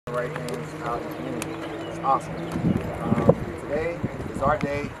right things out in the community. It's awesome. Today is our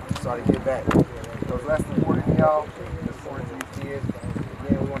day to start to get back. Those less important to y'all, it's important to these kids.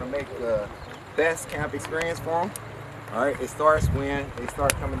 Again, we want to make the best camp experience for them. All right, it starts when they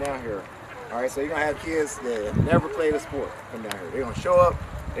start coming down here. All right, so you're gonna have kids that have never played a sport come down here. They're gonna show up,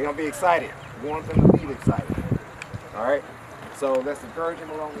 they're gonna be excited. We want them to be excited. All right, so let's encourage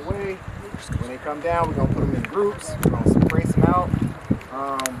them along the way. When they come down, we're gonna put them in groups. We're gonna brace them out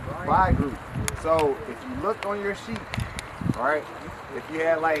by group. So if you look on your sheet, all right, if you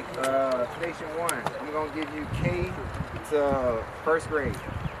had like Station 1, I'm gonna give you K to first grade.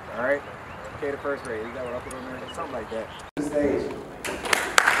 All right, K to first grade. You got what I put on there? Something like that. Stage.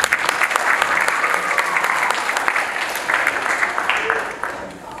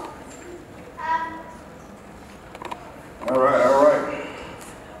 All right.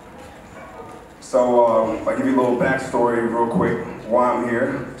 So I'll give you a little backstory real quick why I'm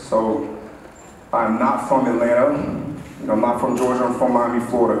here. So I'm not from Atlanta. I'm not from Georgia. I'm from Miami,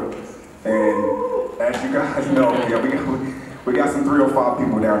 Florida. And as you guys know, we got some 305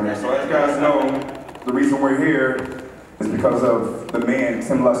 people down there. So as you guys know, the reason we're here is because of the man,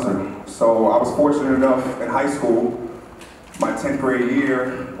 Tim Lester. So I was fortunate enough in high school, my 10th grade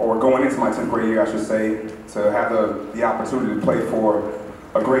year, or going into my 10th grade year, I should say, to have the opportunity to play for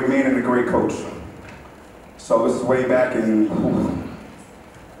a great man and a great coach. So this is way back in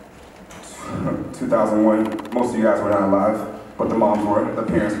 2001. Most of you guys were not alive, but the moms were, the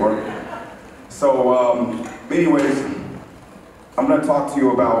parents were. So anyways, I'm gonna talk to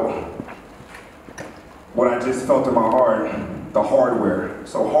you about what I just felt in my heart, the hardware.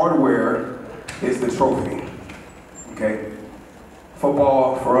 So hardware is the trophy, okay?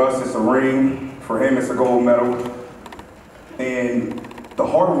 Football, for us, it's a ring. For him, it's a gold medal. And the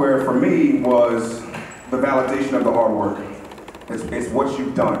hardware for me was the validation of the hard work. It's what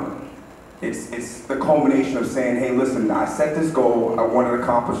you've done. It's the culmination of saying, hey, listen, I set this goal, I want to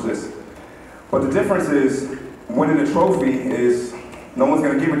accomplish this. But the difference is, winning a trophy is, no one's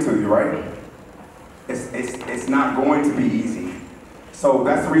gonna give it to you, right? It's not going to be easy. So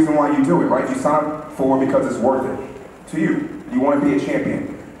that's the reason why you do it, right? You sign up for it because it's worth it to you. You want to be a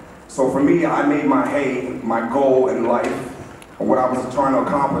champion. So for me, I made my goal in life, and what I was trying to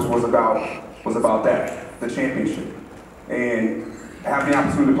accomplish was about that, the championship. And having the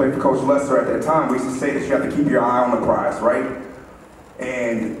opportunity to play for Coach Lester at that time, we used to say that you have to keep your eye on the prize, right?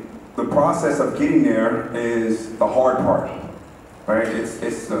 And the process of getting there is the hard part, right?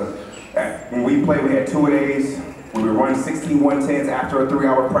 When we played, we had 2-a-days. We would run 16 110s after a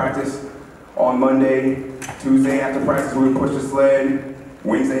 3-hour practice on Monday. Tuesday after practice, we would push the sled.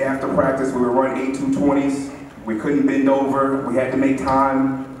 Wednesday after practice, we would run 8 220s. We couldn't bend over. We had to make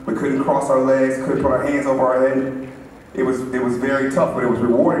time. We couldn't cross our legs. Couldn't put our hands over our head. It was very tough, but it was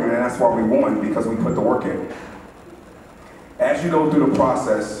rewarding, and that's why we won, because we put the work in. As you go through the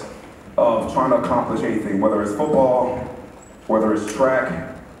process of trying to accomplish anything, whether it's football, whether it's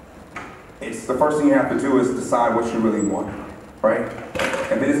track, it's the first thing you have to do is decide what you really want, right?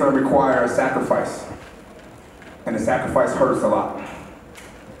 And then it's going to require a sacrifice. And the sacrifice hurts a lot.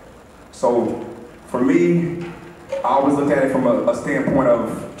 So for me, I always look at it from a standpoint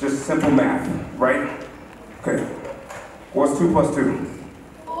of just simple math, right? Okay, what's 2 + 2?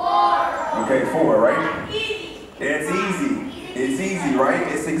 4. Okay, 4, right? It's easy. It's easy, right?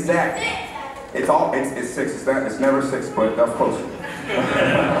 It's exact. It's 6. It's never 6, but that's close.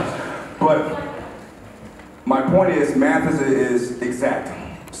 But my point is, math is exact.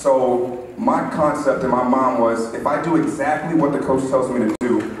 So my concept in my mind was, if I do exactly what the coach tells me to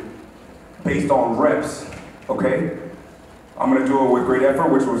do, based on reps, okay, I'm gonna do it with great effort,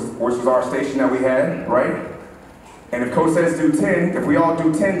 which was our station that we had, right? And if coach says do 10, if we all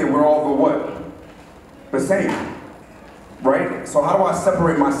do 10, then we're all the what? The same, right? So how do I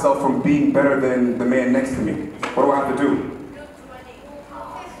separate myself from being better than the man next to me? What do I have to do?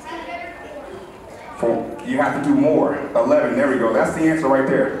 You have to do more. 11, there we go. That's the answer right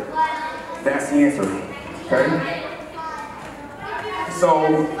there. That's the answer, okay?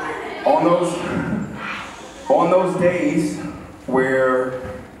 So on those days where,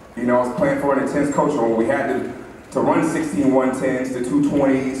 I was playing for an intense coach role, we had to run 16 110s to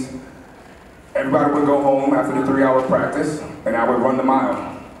 220s. Everybody would go home after the 3-hour practice, and I would run the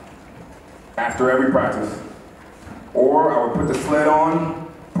mile after every practice. Or I would put the sled on,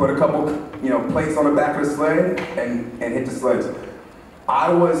 put a couple plates on the back of the sled and hit the sleds.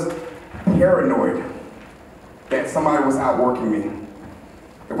 I was paranoid that somebody was outworking me.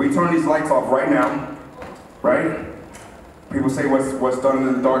 If we turn these lights off right now, right? People say what's done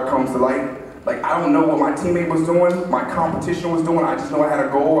in the dark comes to light. Like, I don't know what my teammate was doing, my competition was doing. I just know I had a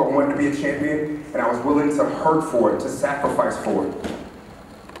goal. I wanted to be a champion, and I was willing to hurt for it, to sacrifice for it.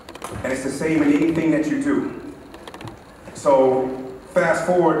 And it's the same in anything that you do. So fast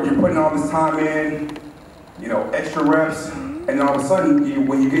forward, you're putting all this time in, you know, extra reps, and then all of a sudden,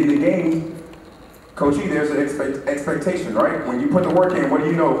 when you get in the game, Coach E, there's an expectation, right? When you put the work in, what do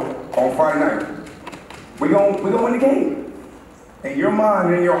you know on Friday night? We gonna win the game. In your mind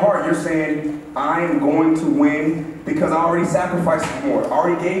and in your heart, you're saying, I am going to win because I already sacrificed more, I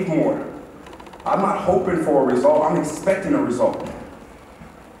already gave more. I'm not hoping for a result, I'm expecting a result.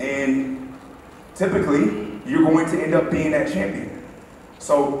 And typically, you're going to end up being that champion.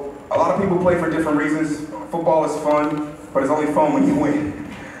 So a lot of people play for different reasons. Football is fun, but it's only fun when you win,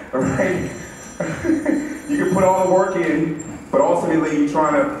 right? You can put all the work in, but ultimately you're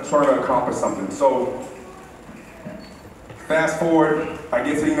trying to accomplish something. So fast forward, I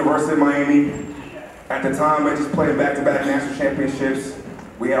get to the University of Miami. At the time, I just played back-to-back national championships.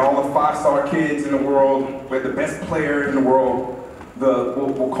 We had all the 5-star kids in the world. We had the best player in the world.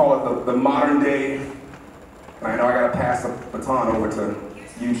 We'll call it the modern day. And I know I gotta pass the baton over to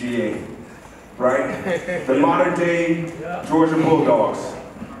UGA, right? The modern day Georgia Bulldogs,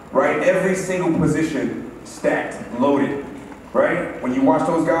 right? Every single position stacked, loaded, right? When you watch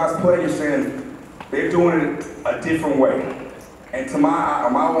those guys play, you're saying they're doing it a different way. And to my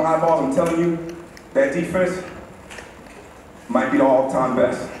own eyeballs, I'm telling you, that defense might be the all-time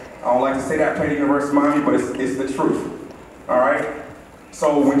best. I don't like to say that I played at the University of Miami, but it's the truth, all right?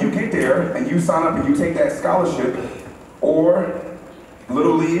 So when you get there and you sign up and you take that scholarship, or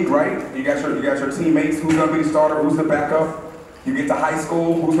Little League, right? You got your teammates, who's gonna be the starter, who's the backup. You get to high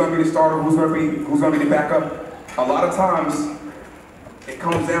school, who's gonna be the starter, who's gonna be the backup. A lot of times, it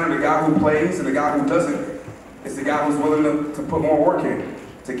comes down to the guy who plays and the guy who doesn't. It's the guy who's willing to put more work in,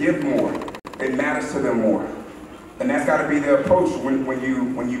 to give more. It matters to them more. And that's gotta be the approach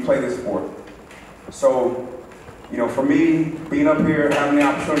when you play this sport. So, you know, for me, being up here, having the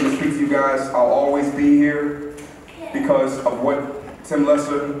opportunity to speak to you guys, I'll always be here because of what Tim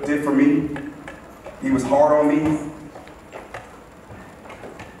Lesser did for me. He was hard on me.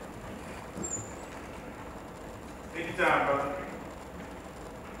 Take your time, brother.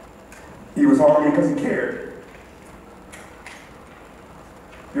 He was hard on me because he cared.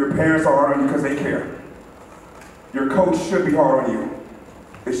 Your parents are hard on you because they care. Your coach should be hard on you.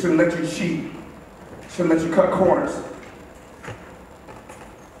 They shouldn't let you cheat. Shouldn't let you cut corners.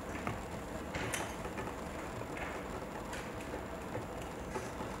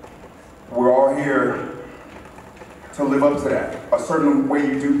 We're all here to live up to that. A certain way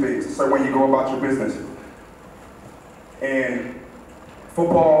you do things, a certain way you go about your business. And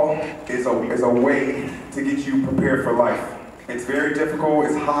football is a way to get you prepared for life. It's very difficult,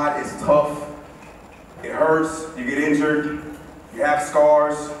 it's hot, it's tough, it hurts, you get injured, you have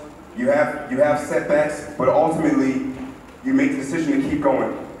scars, you have setbacks, but ultimately you make the decision to keep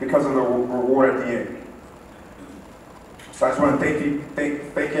going because of the reward at the end. So I just want to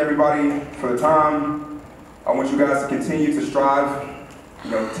thank everybody for the time. I want you guys to continue to strive.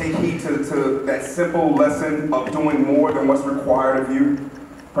 You know, take heed to that simple lesson of doing more than what's required of you.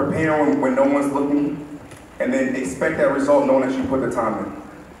 Prepare when no one's looking, and then expect that result knowing that you put the time in.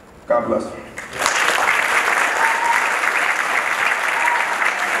 God bless.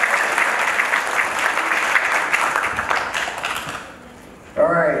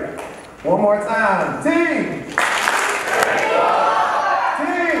 All right, one more time. Team!